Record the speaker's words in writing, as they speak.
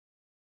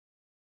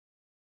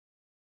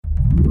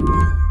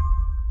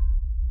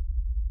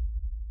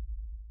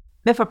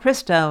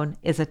Mifepristone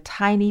is a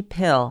tiny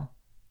pill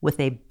with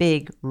a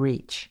big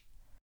reach.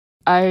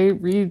 I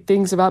read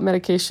things about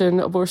medication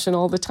abortion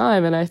all the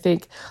time, and I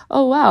think,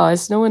 oh, wow,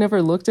 has no one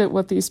ever looked at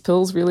what these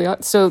pills really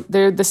are? So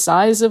they're the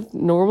size of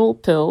normal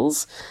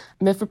pills.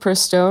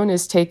 Mifepristone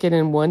is taken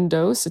in one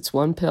dose. It's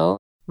one pill.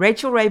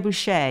 Rachel Ray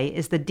Boucher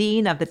is the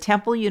dean of the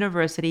Temple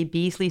University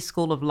Beasley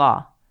School of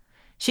Law.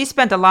 She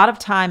spent a lot of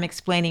time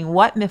explaining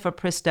what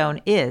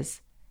mifepristone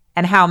is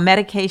and how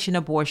medication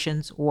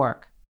abortions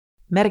work.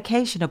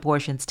 Medication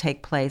abortions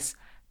take place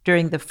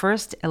during the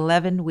first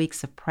 11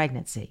 weeks of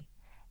pregnancy,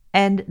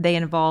 and they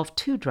involve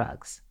two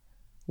drugs.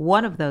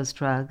 One of those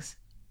drugs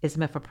is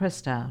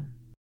mifepristone.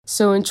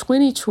 So in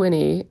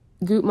 2020,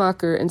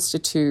 Guttmacher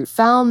Institute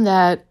found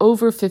that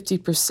over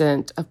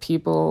 50% of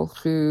people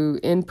who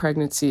end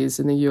pregnancies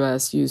in the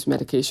U.S. use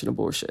medication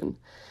abortion.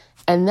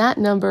 And that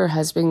number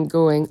has been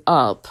going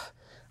up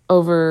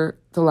over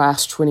the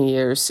last 20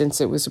 years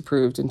since it was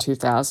approved in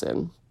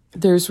 2000.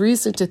 There's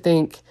reason to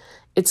think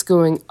it's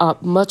going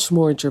up much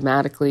more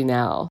dramatically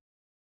now.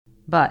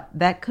 But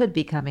that could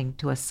be coming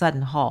to a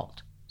sudden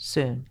halt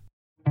soon.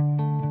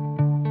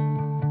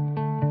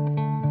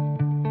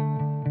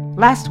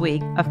 Last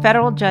week, a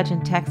federal judge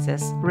in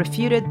Texas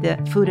refuted the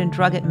Food and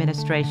Drug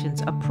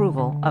Administration's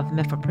approval of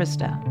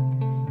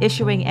mifepristone,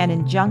 issuing an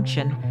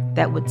injunction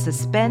that would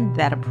suspend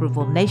that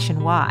approval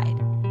nationwide,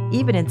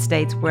 even in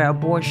states where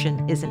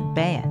abortion isn't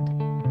banned.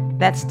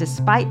 That's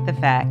despite the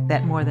fact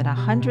that more than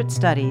 100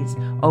 studies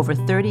over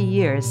 30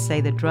 years say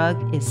the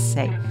drug is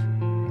safe.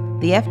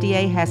 The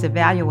FDA has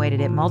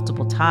evaluated it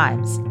multiple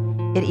times.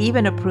 It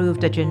even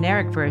approved a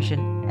generic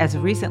version as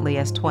recently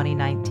as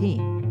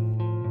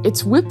 2019.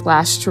 It's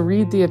whiplash to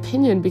read the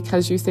opinion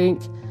because you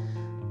think,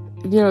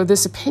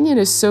 this opinion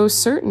is so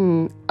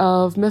certain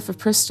of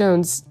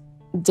mifepristone's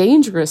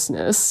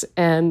dangerousness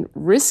and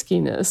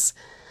riskiness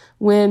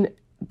when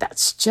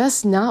that's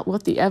just not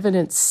what the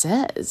evidence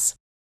says.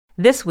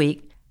 This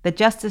week, the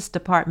Justice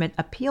Department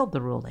appealed the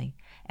ruling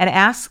and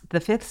asked the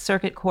Fifth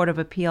Circuit Court of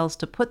Appeals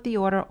to put the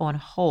order on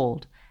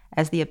hold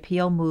as the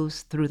appeal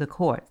moves through the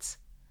courts.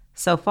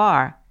 So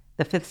far,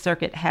 the Fifth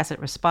Circuit hasn't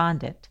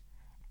responded,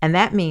 and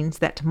that means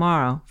that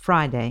tomorrow,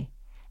 Friday,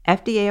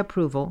 FDA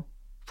approval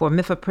for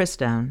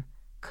mifepristone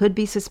could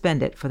be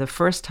suspended for the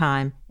first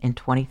time in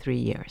 23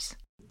 years.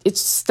 It's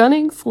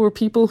stunning for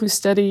people who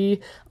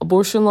study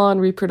abortion law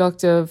and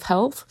reproductive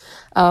health,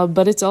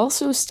 but it's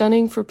also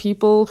stunning for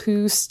people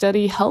who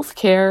study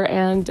healthcare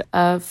and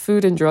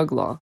food and drug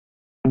law.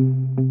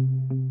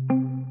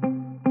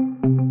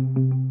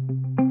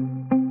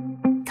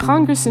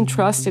 Congress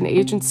entrusts an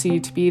agency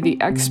to be the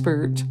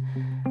expert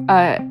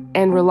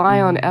and rely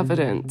on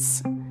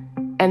evidence,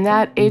 and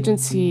that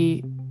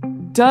agency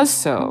does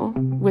so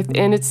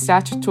within its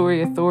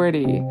statutory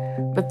authority,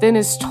 but then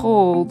is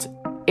told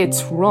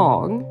it's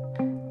wrong,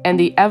 and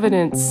the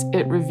evidence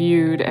it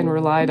reviewed and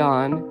relied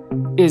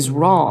on is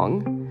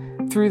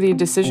wrong through the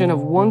decision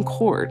of one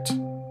court,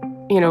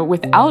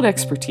 without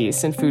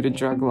expertise in food and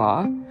drug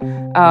law,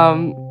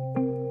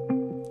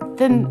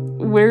 then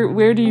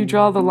where do you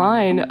draw the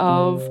line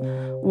of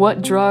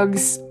what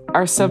drugs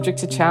are subject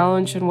to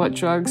challenge and what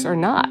drugs are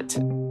not?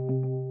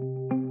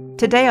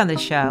 Today on the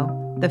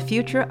show, the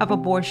future of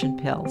abortion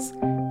pills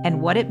and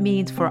what it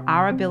means for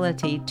our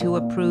ability to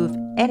approve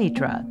any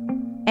drug,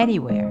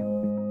 anywhere.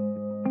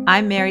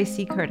 I'm Mary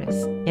C.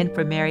 Curtis, in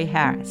for Mary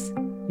Harris.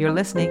 You're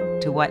listening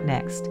to What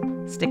Next?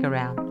 Stick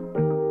around.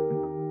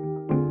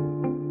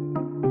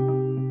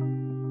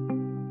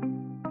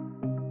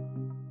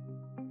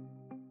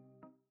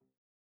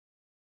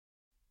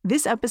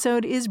 This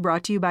episode is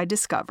brought to you by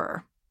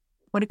Discover.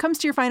 When it comes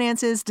to your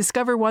finances,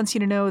 Discover wants you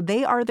to know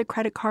they are the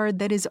credit card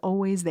that is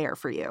always there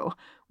for you.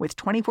 With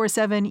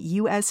 24/7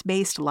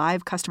 U.S.-based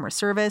live customer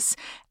service,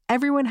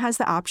 everyone has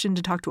the option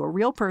to talk to a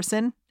real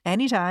person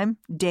anytime,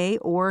 day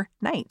or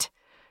night.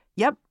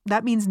 Yep,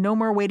 that means no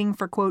more waiting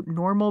for, quote,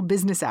 normal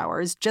business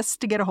hours just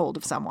to get a hold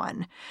of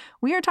someone.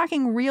 We are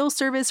talking real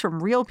service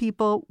from real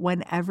people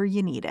whenever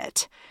you need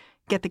it.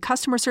 Get the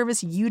customer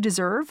service you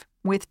deserve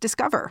with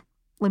Discover.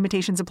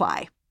 Limitations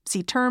apply.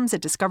 See terms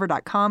at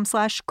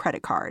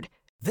discover.com/creditcard.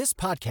 This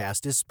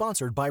podcast is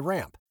sponsored by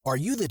Ramp. Are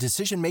you the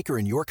decision maker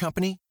in your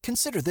company?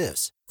 Consider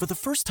this. For the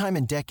first time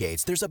in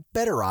decades, there's a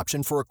better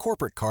option for a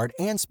corporate card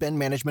and spend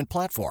management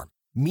platform.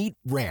 Meet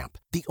Ramp,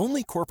 the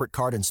only corporate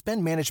card and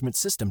spend management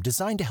system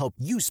designed to help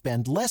you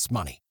spend less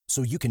money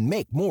so you can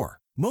make more.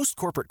 Most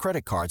corporate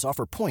credit cards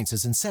offer points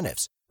as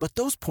incentives, but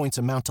those points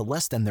amount to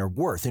less than their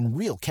worth in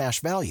real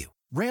cash value.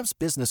 Ramp's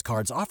business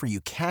cards offer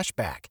you cash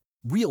back,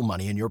 real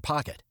money in your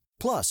pocket.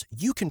 Plus,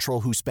 you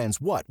control who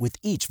spends what with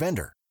each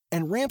vendor.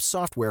 And Ramp's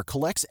software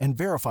collects and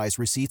verifies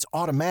receipts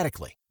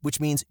automatically, which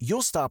means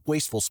you'll stop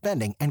wasteful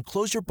spending and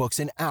close your books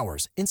in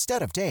hours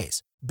instead of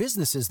days.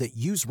 Businesses that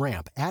use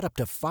Ramp add up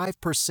to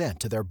 5%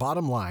 to their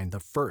bottom line the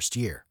first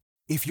year.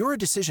 If you're a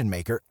decision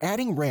maker,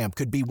 adding Ramp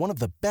could be one of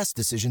the best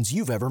decisions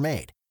you've ever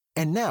made.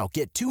 And now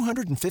get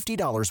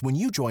 $250 when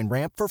you join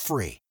Ramp for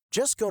free.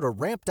 Just go to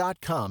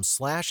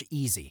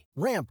ramp.com/easy.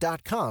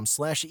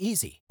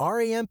 Ramp.com/easy.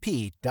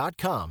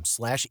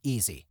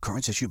 RAMP.com/easy.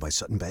 Cards issued by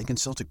Sutton Bank and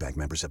Celtic Bank,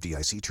 members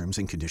FDIC. Terms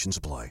and conditions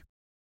apply.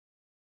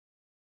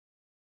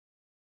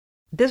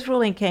 This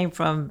ruling came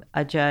from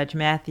a judge,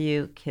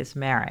 Matthew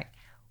Kismaric.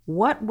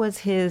 What was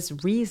his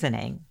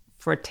reasoning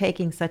for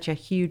taking such a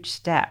huge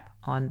step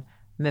on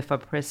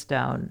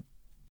mifepristone?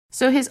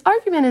 So his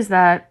argument is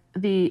that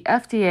the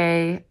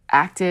FDA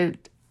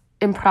acted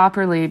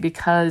improperly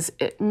because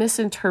it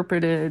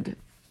misinterpreted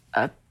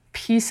a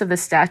piece of the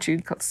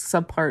statute called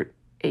Subpart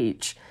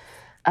H,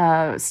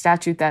 a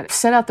statute that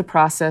set out the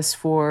process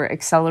for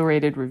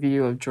accelerated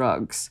review of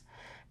drugs.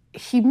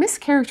 He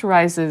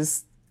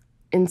mischaracterizes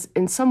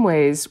in some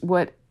ways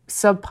what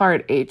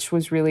Subpart H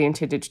was really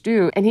intended to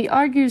do, and he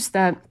argues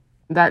that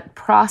that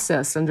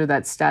process under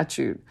that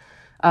statute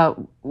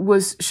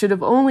should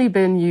have only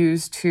been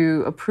used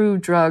to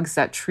approve drugs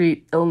that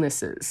treat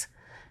illnesses,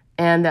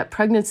 and that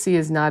pregnancy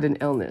is not an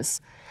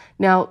illness.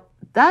 Now,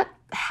 that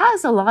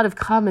has a lot of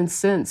common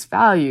sense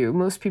value.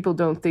 Most people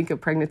don't think of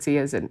pregnancy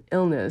as an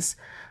illness,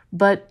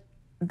 but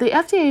the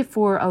FDA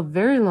for a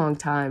very long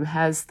time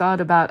has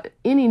thought about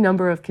any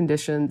number of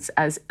conditions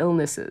as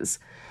illnesses.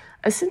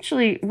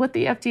 Essentially, what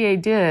the FDA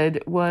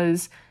did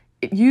was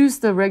it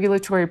used the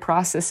regulatory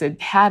process it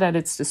had at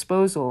its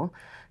disposal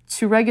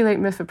to regulate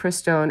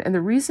mifepristone, and the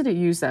reason it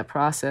used that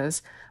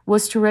process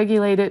was to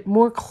regulate it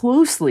more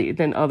closely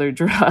than other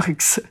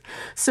drugs.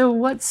 So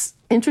what's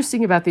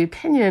interesting about the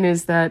opinion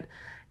is that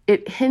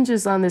it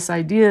hinges on this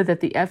idea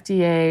that the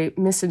FDA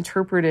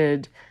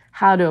misinterpreted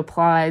how to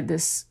apply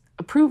this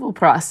approval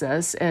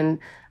process and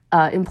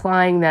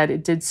implying that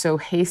it did so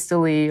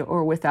hastily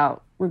or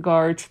without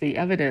regard to the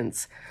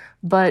evidence.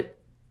 But,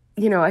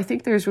 I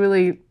think there's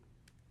really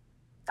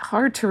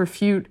hard to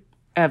refute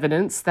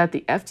evidence that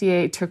the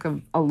FDA took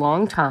a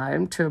long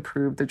time to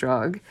approve the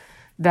drug,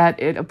 that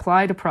it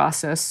applied a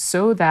process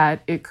so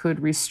that it could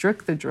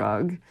restrict the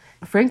drug,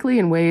 frankly,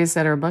 in ways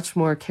that are much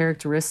more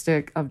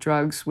characteristic of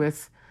drugs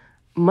with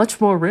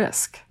much more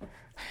risk.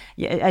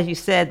 Yeah, as you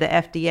said, the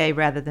FDA,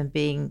 rather than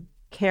being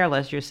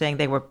careless, you're saying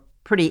they were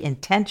pretty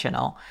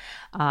intentional,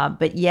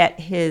 but yet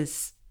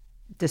his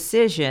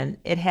decision,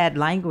 it had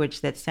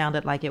language that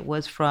sounded like it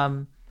was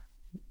from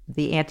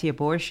the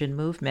anti-abortion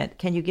movement.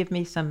 Can you give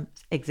me some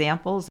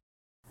examples?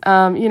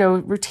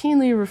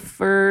 Routinely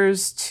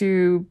refers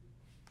to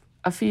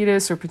a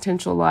fetus or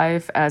potential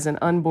life as an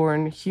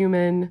unborn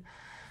human,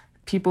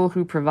 people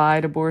who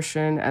provide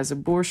abortion as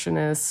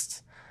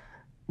abortionists,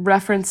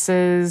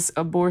 references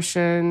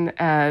abortion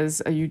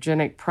as a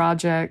eugenic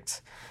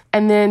project,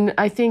 and then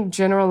I think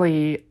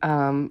generally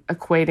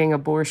equating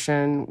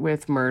abortion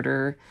with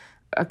murder,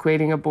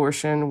 equating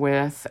abortion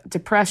with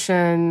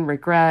depression,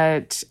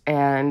 regret,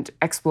 and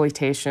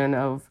exploitation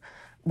of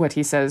what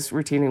he says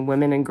routinely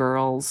women and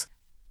girls.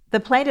 The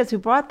plaintiffs who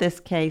brought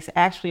this case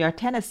actually are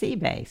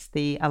Tennessee-based,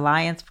 the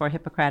Alliance for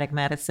Hippocratic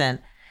Medicine.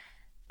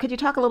 Could you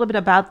talk a little bit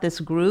about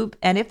this group?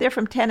 And if they're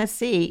from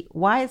Tennessee,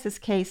 why is this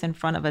case in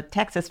front of a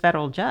Texas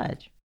federal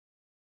judge?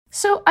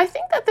 So I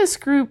think that this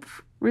group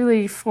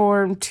really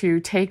formed to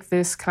take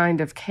this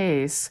kind of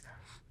case.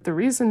 The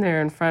reason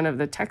they're in front of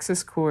the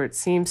Texas court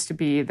seems to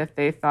be that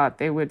they thought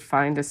they would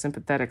find a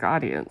sympathetic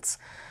audience.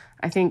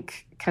 I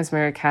think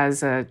Kaczmarek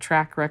has a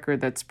track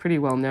record that's pretty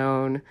well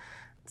known.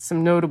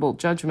 Some notable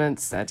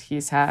judgments that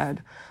he's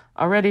had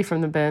already from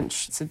the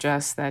bench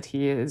suggest that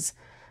he is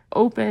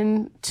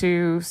open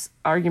to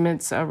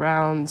arguments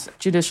around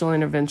judicial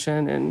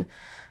intervention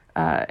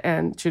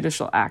and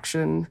judicial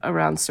action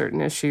around certain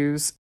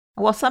issues.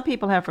 Well, some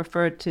people have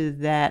referred to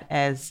that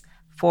as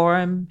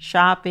forum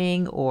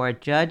shopping or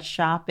judge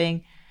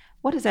shopping.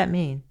 What does that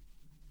mean?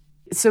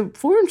 So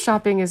forum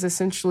shopping is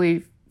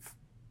essentially,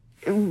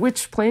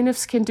 which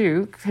plaintiffs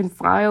can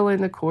file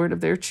in the court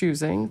of their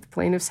choosing. The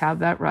plaintiffs have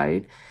that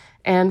right.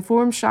 And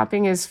forum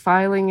shopping is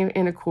filing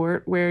in a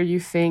court where you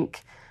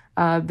think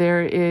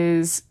there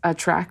is a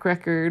track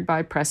record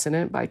by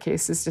precedent, by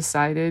cases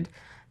decided,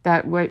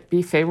 that would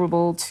be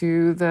favorable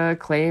to the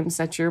claims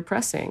that you're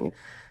pressing.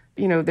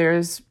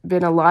 There's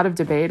been a lot of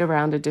debate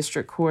around a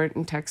district court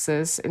in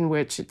Texas in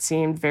which it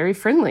seemed very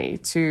friendly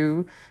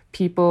to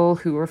people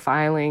who were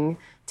filing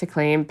to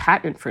claim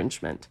patent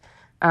infringement,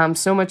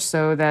 so much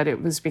so that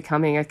it was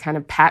becoming a kind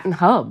of patent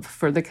hub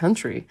for the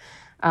country.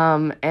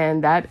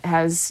 And that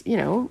has,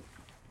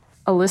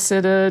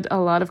 elicited a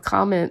lot of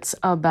comments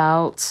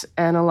about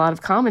and a lot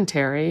of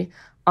commentary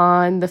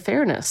on the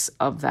fairness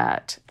of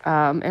that.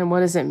 And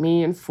what does it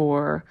mean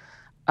for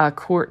a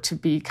court to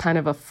be kind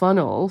of a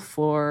funnel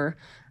for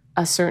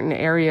a certain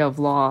area of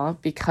law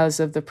because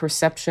of the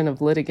perception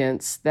of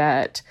litigants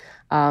that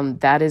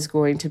that is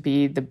going to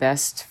be the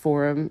best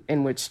forum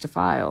in which to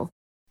file.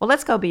 Well,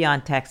 let's go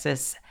beyond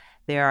Texas.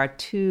 There are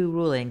two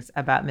rulings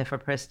about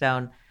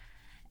mifepristone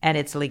and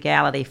its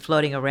legality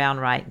floating around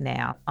right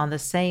now. On the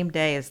same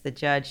day as the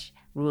judge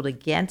ruled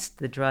against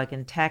the drug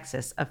in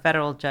Texas, a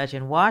federal judge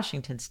in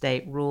Washington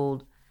state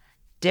ruled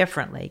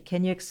differently.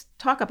 Can you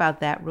talk about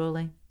that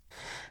ruling?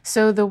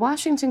 So the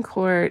Washington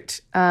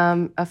court,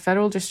 a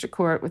federal district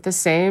court with the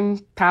same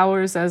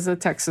powers as a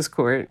Texas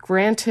court,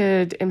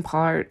 granted in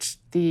part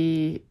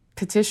the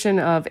petition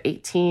of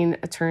 18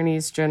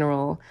 attorneys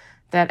general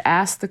that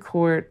asked the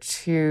court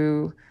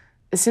to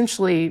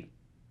essentially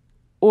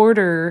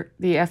order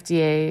the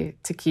FDA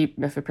to keep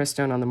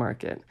mifepristone on the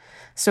market.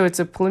 So it's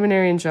a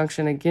preliminary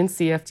injunction against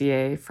the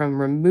FDA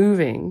from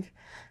removing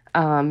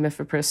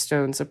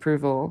mifepristone's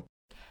approval.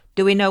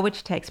 Do we know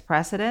which takes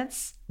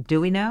precedence?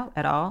 Do we know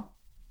at all?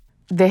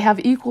 They have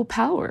equal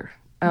power.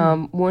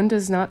 One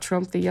does not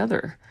trump the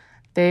other.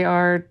 They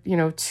are,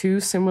 two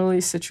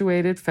similarly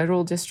situated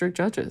federal district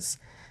judges.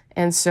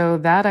 And so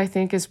that, I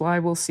think, is why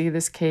we'll see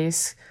this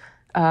case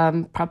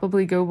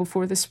probably go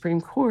before the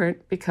Supreme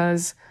Court,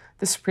 because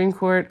the Supreme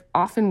Court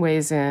often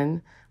weighs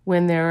in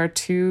when there are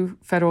two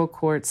federal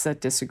courts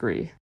that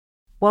disagree.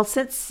 Well,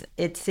 since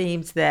it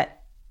seems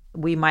that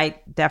we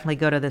might definitely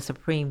go to the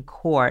Supreme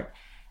Court,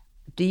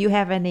 do you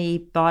have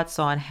any thoughts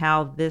on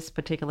how this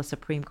particular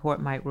Supreme Court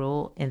might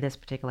rule in this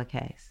particular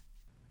case?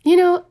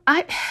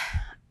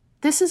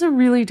 This is a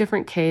really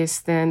different case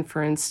than,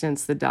 for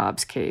instance, the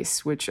Dobbs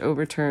case, which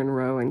overturned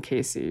Roe and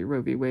Casey,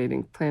 Roe v. Wade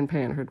and Planned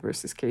Parenthood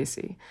versus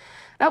Casey.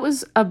 That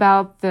was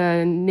about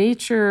the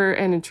nature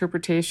and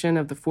interpretation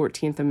of the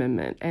 14th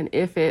Amendment and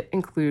if it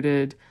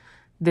included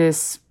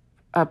this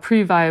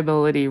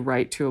pre-viability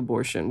right to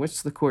abortion,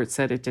 which the court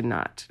said it did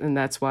not. And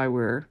that's why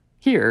we're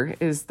here,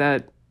 is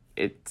that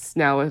it's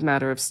now a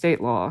matter of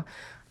state law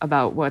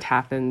about what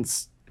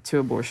happens to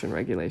abortion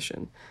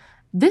regulation.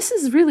 This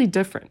is really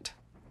different.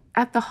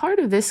 At the heart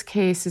of this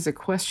case is a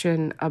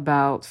question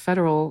about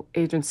federal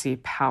agency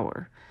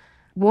power.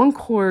 One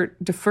court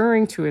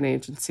deferring to an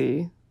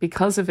agency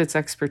because of its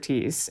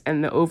expertise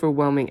and the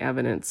overwhelming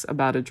evidence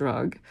about a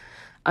drug.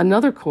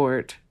 Another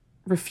court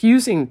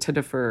refusing to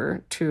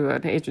defer to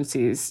an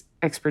agency's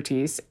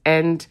expertise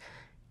and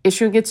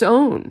issuing its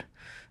own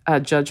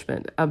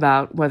judgment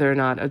about whether or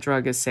not a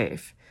drug is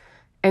safe.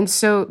 And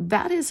so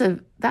that is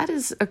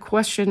a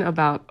question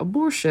about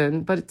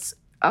abortion, but it's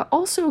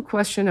also a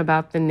question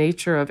about the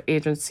nature of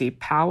agency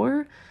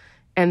power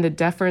and the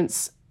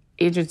deference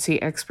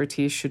agency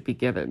expertise should be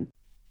given.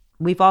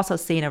 We've also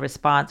seen a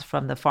response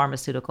from the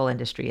pharmaceutical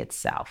industry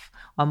itself.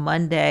 On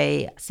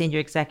Monday, senior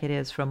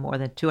executives from more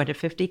than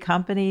 250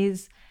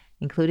 companies,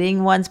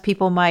 including ones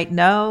people might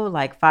know,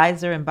 like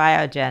Pfizer and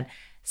Biogen,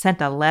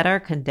 sent a letter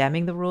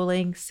condemning the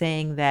ruling,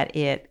 saying that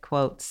it,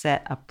 quote,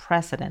 set a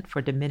precedent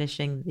for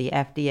diminishing the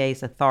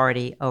FDA's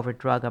authority over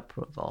drug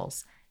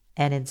approvals,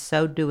 and in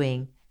so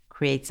doing,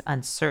 creates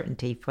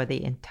uncertainty for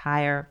the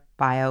entire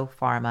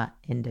biopharma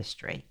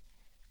industry.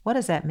 What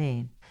does that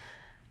mean?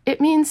 It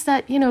means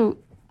that,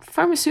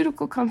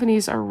 pharmaceutical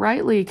companies are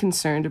rightly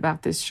concerned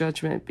about this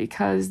judgment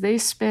because they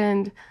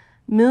spend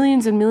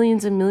millions and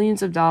millions and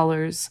millions of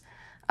dollars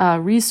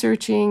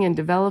researching and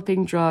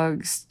developing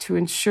drugs to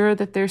ensure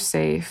that they're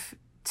safe,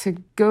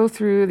 to go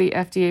through the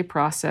FDA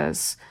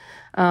process,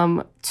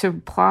 to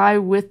apply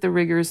with the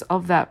rigors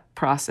of that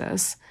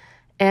process.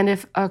 And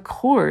if a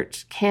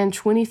court can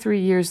 23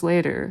 years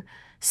later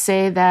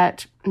say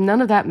that none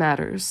of that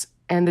matters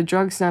and the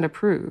drug's not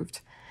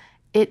approved,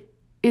 it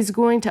is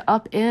going to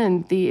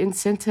upend the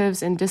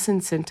incentives and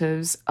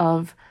disincentives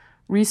of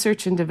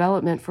research and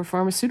development for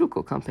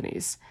pharmaceutical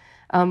companies.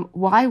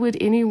 Why would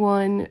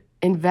anyone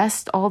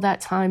invest all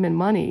that time and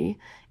money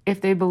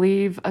if they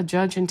believe a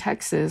judge in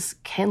Texas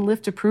can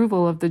lift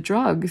approval of the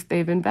drug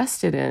they've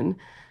invested in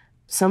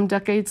some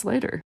decades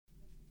later?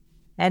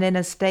 And in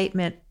a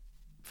statement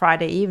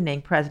Friday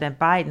evening, President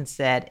Biden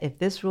said if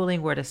this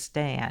ruling were to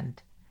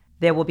stand,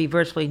 there will be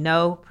virtually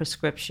no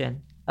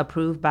prescription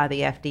approved by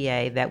the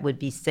FDA that would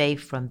be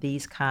safe from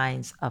these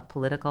kinds of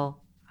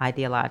political,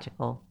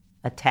 ideological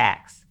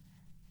attacks.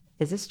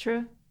 Is this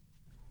true?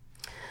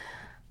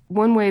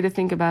 One way to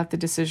think about the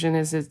decision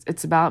is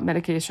it's about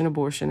medication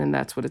abortion, and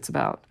that's what it's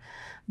about.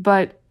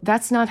 But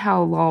that's not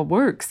how law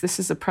works. This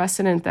is a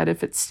precedent that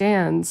if it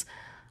stands,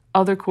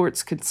 other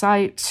courts could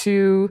cite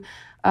to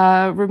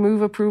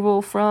remove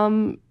approval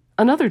from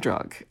another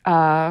drug,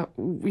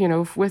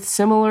 with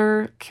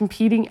similar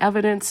competing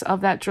evidence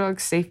of that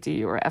drug's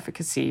safety or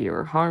efficacy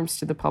or harms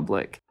to the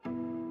public.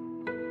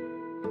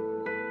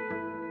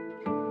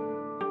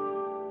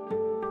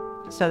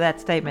 So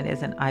that statement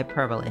isn't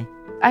hyperbole.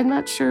 I'm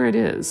not sure it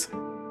is.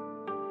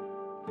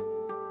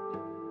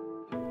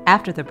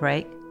 After the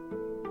break,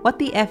 what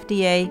the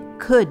FDA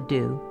could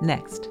do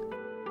next.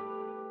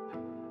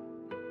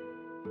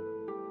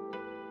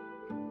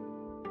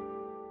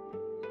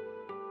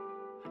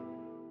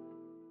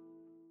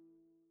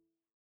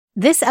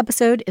 This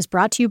episode is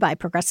brought to you by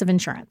Progressive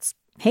Insurance.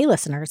 Hey,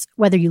 listeners,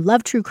 whether you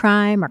love true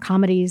crime or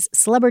comedies,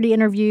 celebrity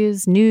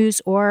interviews,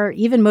 news, or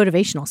even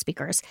motivational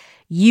speakers,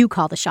 you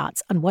call the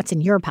shots on what's in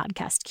your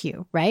podcast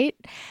queue, right?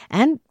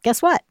 And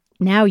guess what?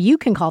 Now you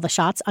can call the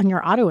shots on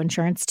your auto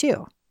insurance,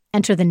 too.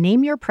 Enter the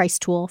Name Your Price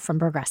tool from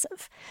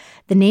Progressive.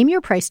 The Name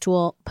Your Price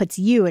tool puts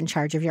you in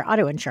charge of your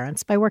auto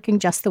insurance by working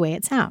just the way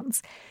it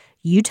sounds.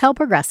 You tell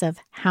Progressive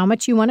how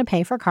much you want to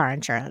pay for car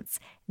insurance.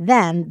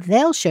 Then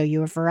they'll show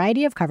you a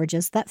variety of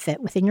coverages that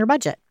fit within your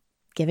budget,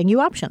 giving you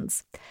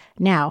options.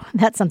 Now,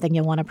 that's something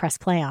you'll want to press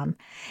play on.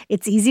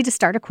 It's easy to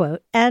start a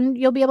quote, and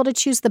you'll be able to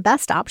choose the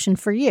best option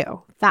for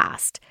you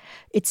fast.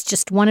 It's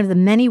just one of the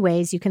many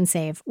ways you can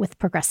save with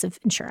Progressive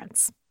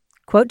Insurance.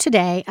 Quote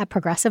today at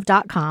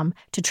Progressive.com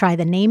to try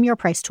the Name Your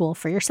Price tool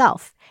for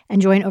yourself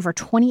and join over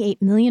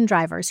 28 million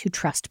drivers who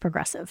trust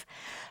Progressive.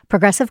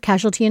 Progressive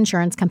Casualty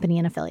Insurance Company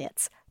and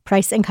Affiliates.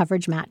 Price and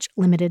coverage match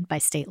limited by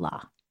state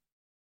law.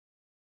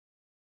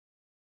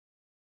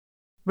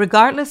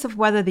 Regardless of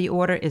whether the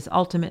order is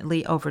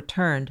ultimately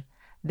overturned,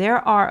 there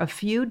are a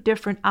few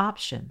different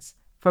options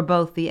for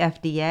both the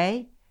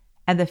FDA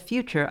and the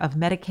future of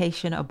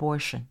medication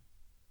abortion.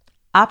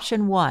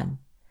 Option 1.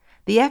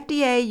 The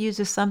FDA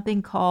uses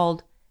something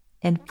called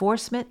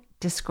enforcement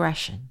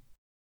discretion.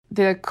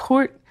 The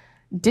court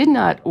did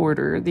not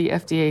order the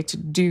FDA to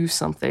do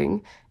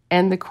something,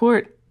 and the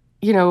court,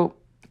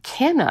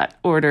 cannot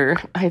order,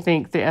 I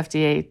think, the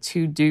FDA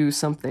to do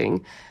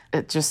something.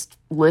 It just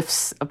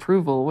lifts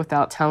approval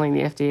without telling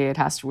the FDA it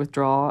has to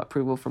withdraw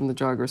approval from the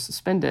drug or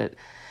suspend it.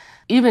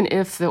 Even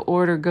if the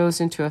order goes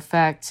into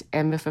effect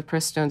and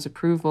mifepristone's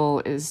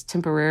approval is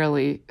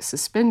temporarily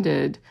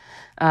suspended,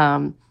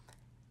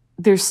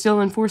 there's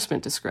still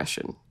enforcement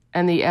discretion,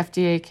 and the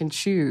FDA can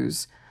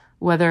choose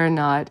whether or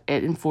not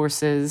it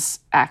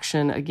enforces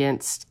action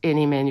against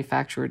any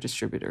manufacturer or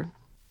distributor.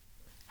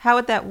 How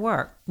would that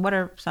work? What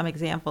are some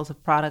examples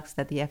of products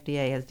that the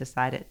FDA has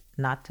decided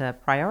not to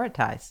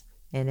prioritize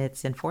in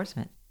its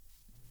enforcement?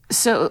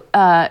 So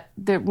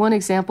one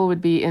example would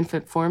be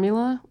infant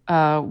formula.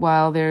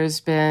 While there's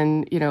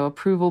been,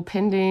 approval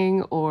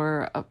pending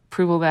or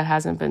approval that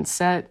hasn't been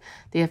set,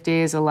 the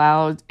FDA has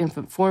allowed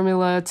infant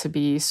formula to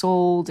be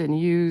sold and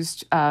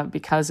used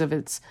because of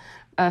its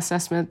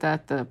assessment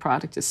that the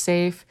product is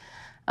safe.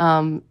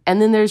 And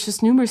then there's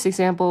just numerous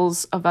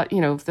examples about,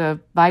 the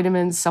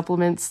vitamins,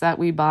 supplements that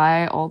we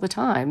buy all the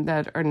time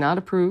that are not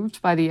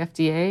approved by the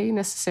FDA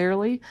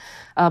necessarily,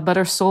 but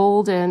are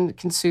sold and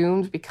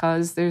consumed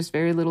because there's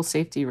very little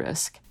safety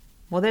risk.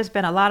 Well, there's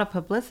been a lot of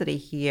publicity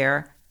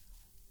here,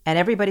 and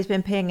everybody's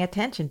been paying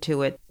attention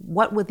to it.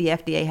 What would the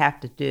FDA have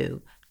to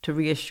do to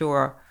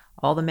reassure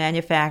all the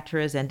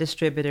manufacturers and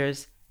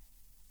distributors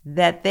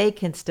that they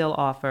can still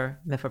offer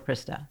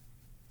mifepristone?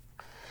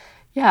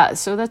 Yeah,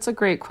 so that's a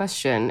great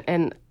question.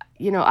 And,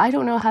 I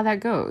don't know how that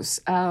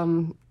goes.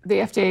 The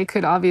FDA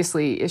could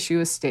obviously issue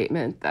a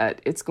statement that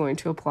it's going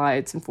to apply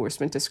its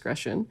enforcement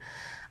discretion.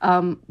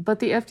 But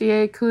the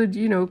FDA could,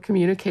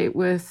 communicate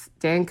with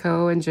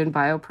Danco and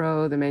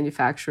GenBioPro. The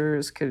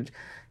manufacturers could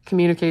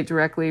communicate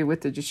directly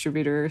with the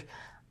distributor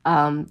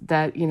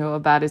that,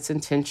 about its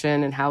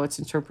intention and how it's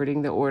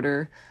interpreting the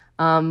order.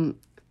 The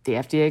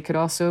FDA could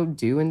also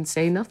do and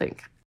say nothing.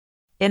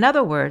 In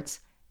other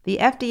words, the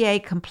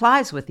FDA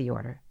complies with the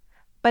order,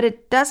 but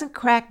it doesn't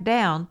crack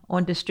down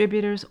on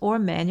distributors or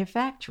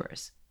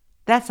manufacturers.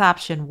 That's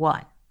option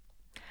 1.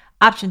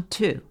 Option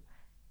 2,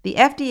 the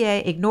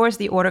FDA ignores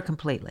the order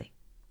completely.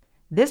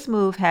 This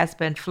move has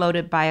been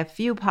floated by a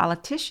few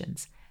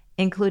politicians,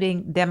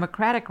 including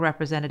Democratic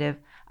Representative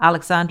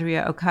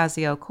Alexandria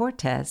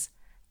Ocasio-Cortez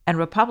and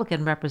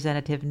Republican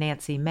Representative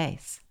Nancy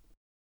Mace.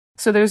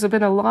 So there's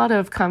been a lot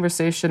of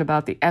conversation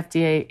about the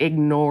FDA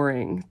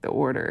ignoring the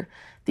order.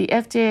 The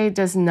FDA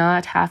does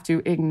not have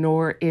to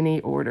ignore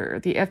any order.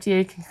 The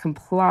FDA can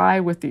comply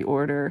with the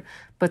order,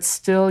 but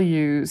still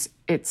use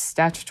its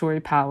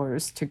statutory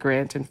powers to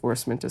grant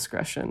enforcement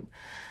discretion.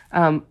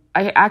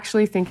 I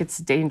actually think it's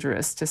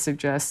dangerous to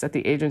suggest that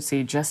the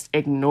agency just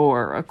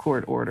ignore a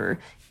court order,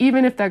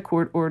 even if that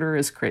court order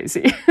is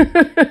crazy,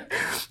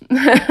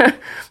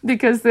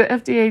 because the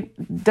FDA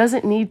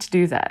doesn't need to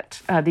do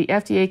that. The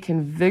FDA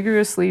can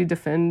vigorously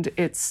defend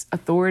its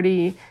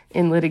authority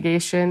in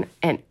litigation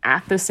and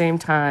at the same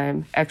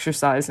time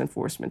exercise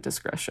enforcement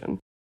discretion.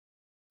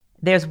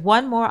 There's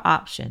one more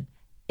option.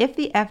 If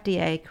the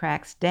FDA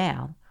cracks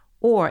down,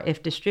 or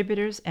if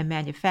distributors and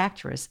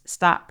manufacturers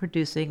stop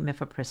producing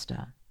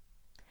mifepristone.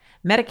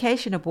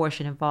 Medication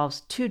abortion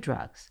involves 2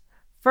 drugs.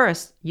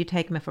 First, you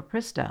take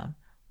mifepristone,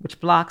 which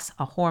blocks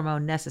a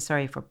hormone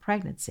necessary for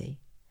pregnancy.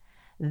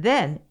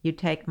 Then you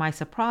take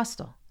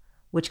misoprostol,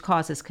 which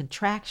causes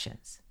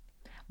contractions.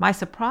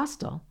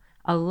 Misoprostol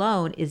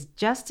alone is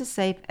just as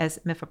safe as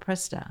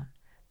mifepristone,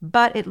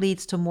 but it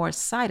leads to more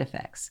side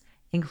effects,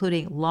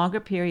 including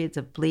longer periods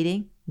of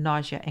bleeding,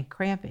 nausea, and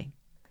cramping.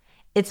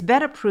 It's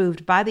been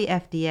approved by the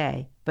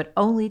FDA, but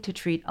only to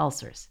treat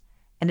ulcers,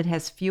 and it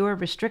has fewer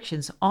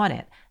restrictions on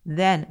it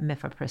than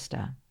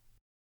mifepristone.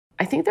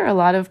 I think there are a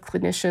lot of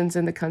clinicians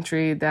in the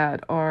country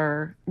that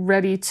are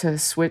ready to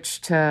switch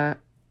to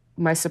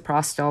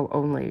misoprostol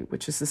only,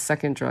 which is the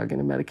second drug in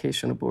a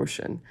medication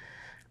abortion.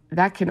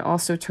 That can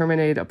also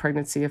terminate a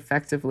pregnancy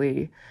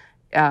effectively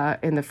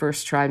in the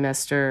first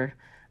trimester.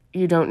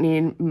 You don't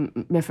need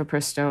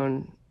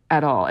mifepristone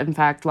at all. In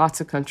fact, lots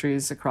of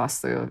countries across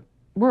the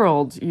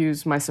world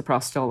use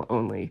misoprostol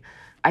only.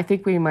 I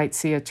think we might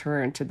see a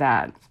turn to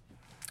that,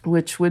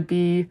 which would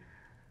be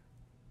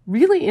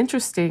really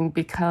interesting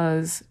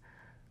because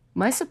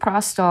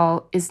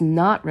Misoprostol is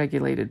not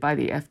regulated by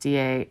the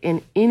FDA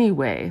in any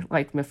way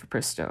like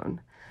mifepristone.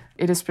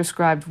 It is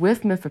prescribed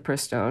with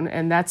mifepristone,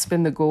 and that's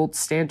been the gold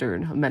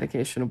standard of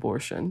medication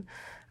abortion.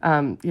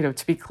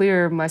 To be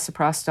clear,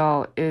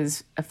 misoprostol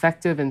is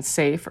effective and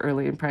safe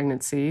early in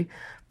pregnancy,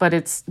 but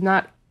it's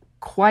not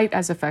quite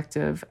as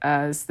effective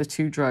as the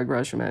two-drug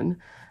regimen.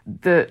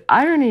 The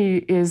irony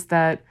is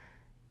that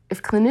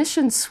if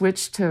clinicians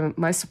switch to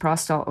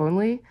misoprostol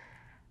only,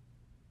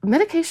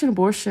 medication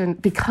abortion,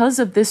 because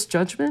of this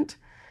judgment,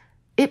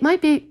 it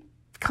might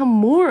become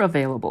more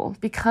available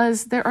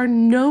because there are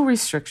no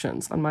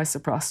restrictions on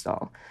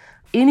misoprostol.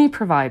 Any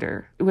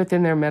provider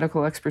within their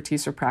medical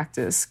expertise or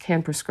practice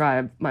can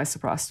prescribe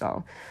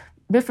misoprostol.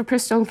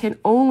 Mifepristone can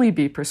only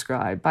be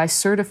prescribed by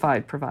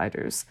certified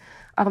providers.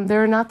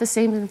 There are not the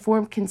same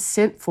informed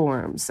consent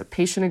forms, a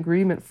patient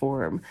agreement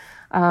form.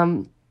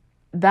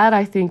 That,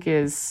 I think,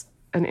 is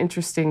an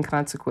interesting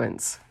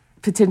consequence,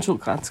 potential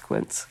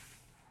consequence.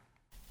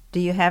 Do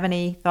you have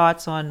any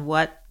thoughts on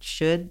what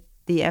should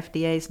the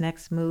FDA's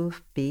next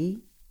move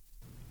be?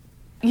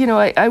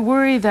 I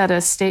worry that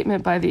a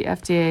statement by the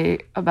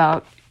FDA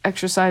about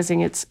exercising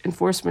its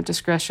enforcement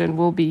discretion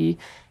will be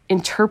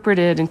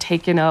interpreted and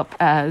taken up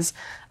as,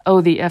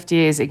 the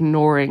FDA is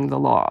ignoring the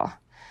law.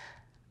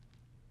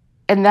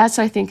 And that's,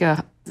 I think,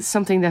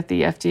 something that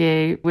the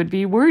FDA would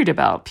be worried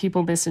about,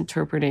 people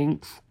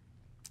misinterpreting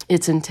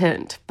its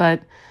intent.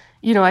 But,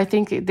 I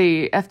think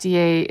the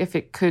FDA, if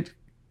it could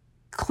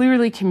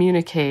clearly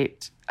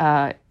communicate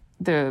the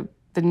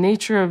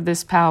nature of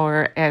this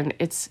power and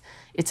its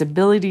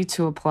ability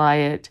to apply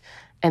it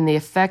and the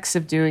effects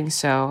of doing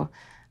so,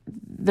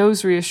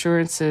 those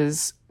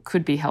reassurances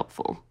could be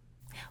helpful.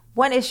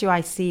 One issue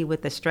I see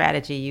with the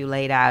strategy you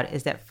laid out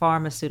is that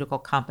pharmaceutical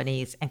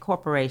companies and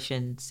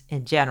corporations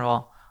in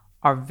general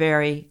are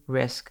very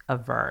risk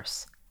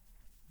averse.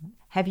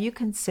 Have you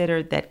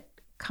considered that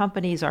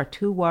companies are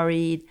too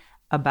worried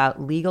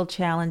about legal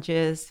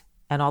challenges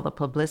and all the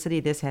publicity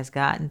this has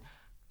gotten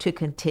to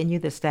continue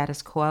the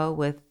status quo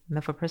with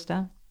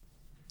mifepristone?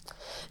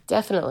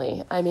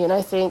 Definitely.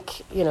 I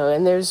think,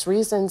 and there's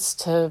reasons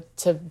to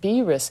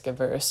be risk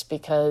averse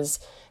because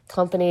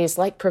companies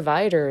like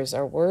providers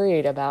are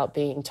worried about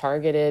being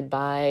targeted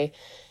by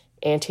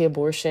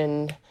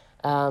anti-abortion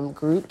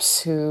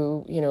groups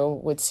who,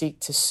 would seek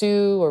to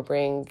sue or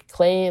bring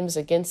claims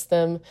against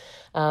them.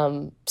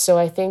 So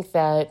I think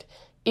that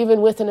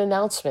even with an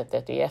announcement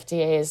that the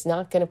FDA is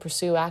not going to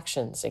pursue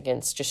actions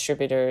against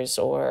distributors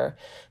or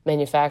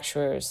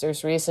manufacturers,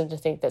 there's reason to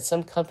think that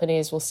some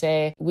companies will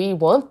say, we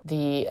want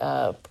the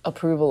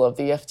approval of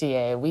the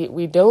FDA.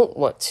 We don't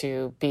want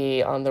to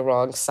be on the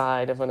wrong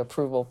side of an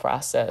approval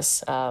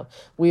process.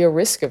 We are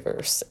risk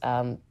averse.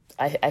 I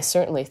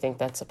certainly think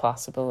that's a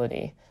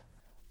possibility.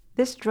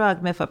 This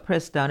drug,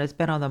 mifepristone, has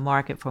been on the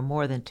market for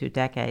more than 2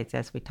 decades,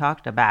 as we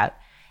talked about.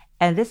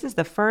 And this is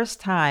the first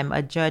time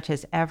a judge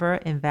has ever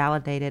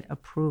invalidated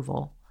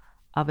approval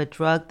of a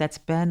drug that's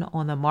been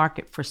on the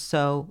market for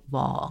so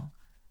long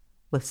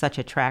with such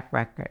a track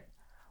record.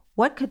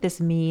 What could this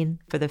mean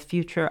for the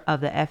future of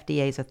the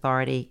FDA's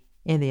authority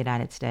in the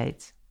United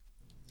States?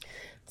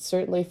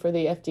 Certainly for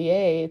the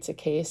FDA, it's a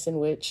case in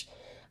which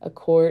a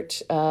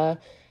court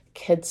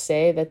could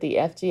say that the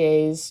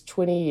FDA's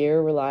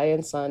 20-year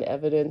reliance on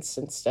evidence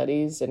and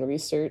studies and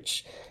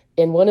research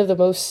in one of the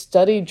most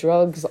studied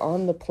drugs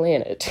on the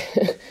planet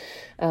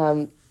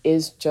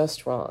is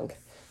just wrong,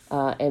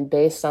 and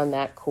based on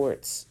that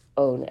court's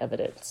own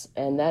evidence.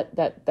 And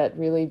that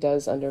really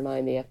does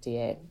undermine the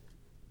FDA.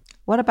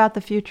 What about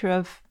the future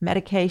of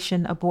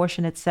medication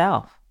abortion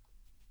itself?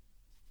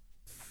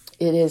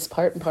 It is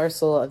part and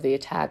parcel of the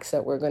attacks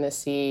that we're going to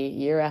see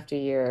year after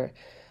year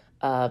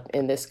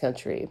in this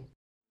country.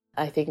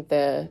 I think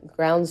the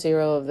ground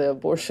zero of the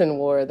abortion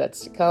war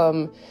that's to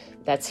come,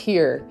 that's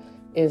here,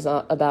 is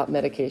about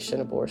medication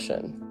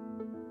abortion.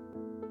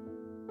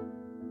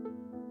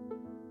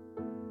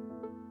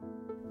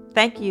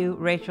 Thank you,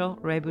 Rachel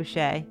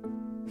Reboucher,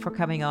 for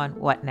coming on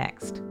What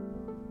Next?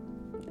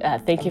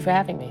 Thank you for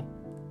having me.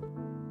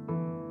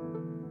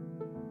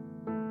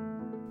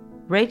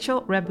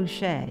 Rachel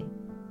Reboucher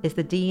is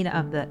the dean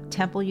of the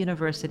Temple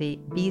University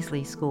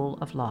Beasley School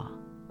of Law.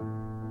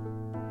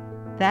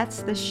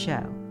 That's the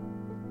show.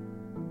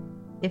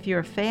 If you're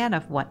a fan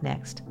of What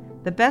Next,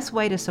 the best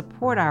way to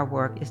support our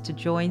work is to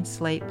join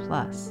Slate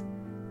Plus.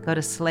 Go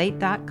to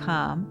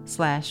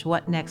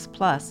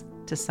slate.com/whatnextplus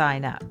to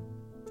sign up.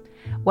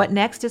 What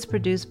Next is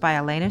produced by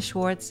Elena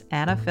Schwartz,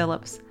 Anna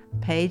Phillips,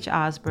 Paige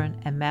Osborne,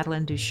 and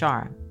Madeline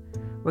Ducharme.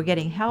 We're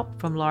getting help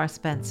from Laura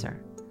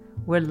Spencer.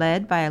 We're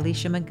led by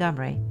Alicia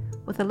Montgomery,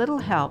 with a little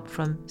help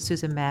from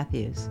Susan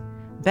Matthews.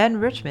 Ben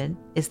Richmond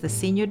is the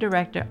Senior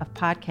Director of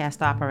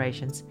Podcast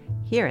Operations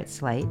here at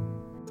Slate.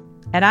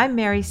 And I'm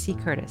Mary C.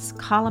 Curtis,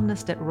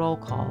 columnist at Roll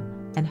Call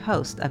and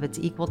host of its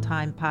Equal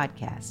Time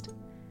podcast.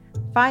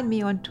 Find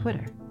me on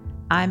Twitter.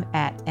 I'm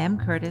at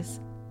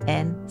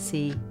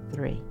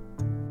mcurtisnc3.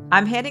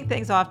 I'm handing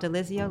things off to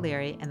Lizzie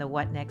O'Leary and the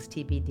What Next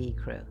TBD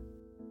crew.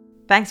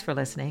 Thanks for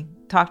listening.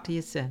 Talk to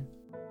you soon.